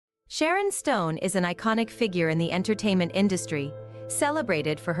Sharon Stone is an iconic figure in the entertainment industry,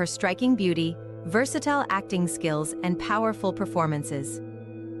 celebrated for her striking beauty, versatile acting skills, and powerful performances.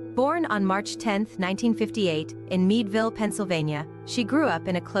 Born on March 10, 1958, in Meadville, Pennsylvania, she grew up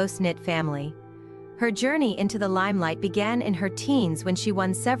in a close-knit family. Her journey into the limelight began in her teens when she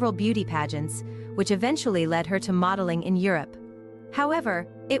won several beauty pageants, which eventually led her to modeling in Europe. However,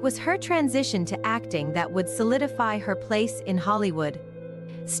 it was her transition to acting that would solidify her place in Hollywood.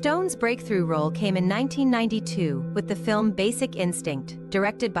 Stone's breakthrough role came in 1992 with the film Basic Instinct,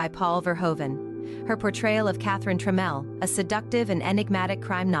 directed by Paul Verhoeven. Her portrayal of Catherine Trammell, a seductive and enigmatic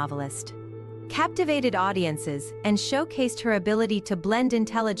crime novelist, captivated audiences and showcased her ability to blend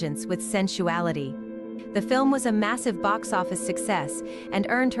intelligence with sensuality. The film was a massive box office success and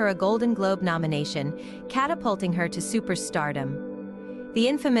earned her a Golden Globe nomination, catapulting her to superstardom. The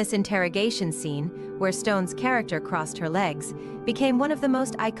infamous interrogation scene, where Stone's character crossed her legs, became one of the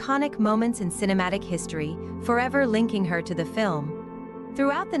most iconic moments in cinematic history, forever linking her to the film.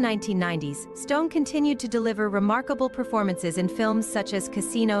 Throughout the 1990s, Stone continued to deliver remarkable performances in films such as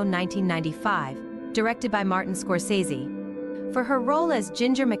Casino 1995, directed by Martin Scorsese. For her role as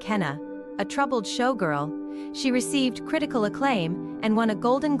Ginger McKenna, a troubled showgirl, she received critical acclaim and won a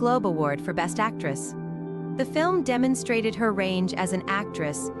Golden Globe Award for Best Actress. The film demonstrated her range as an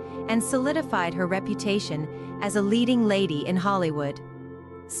actress and solidified her reputation as a leading lady in Hollywood.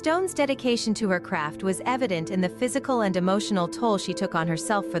 Stone's dedication to her craft was evident in the physical and emotional toll she took on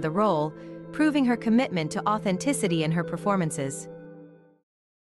herself for the role, proving her commitment to authenticity in her performances.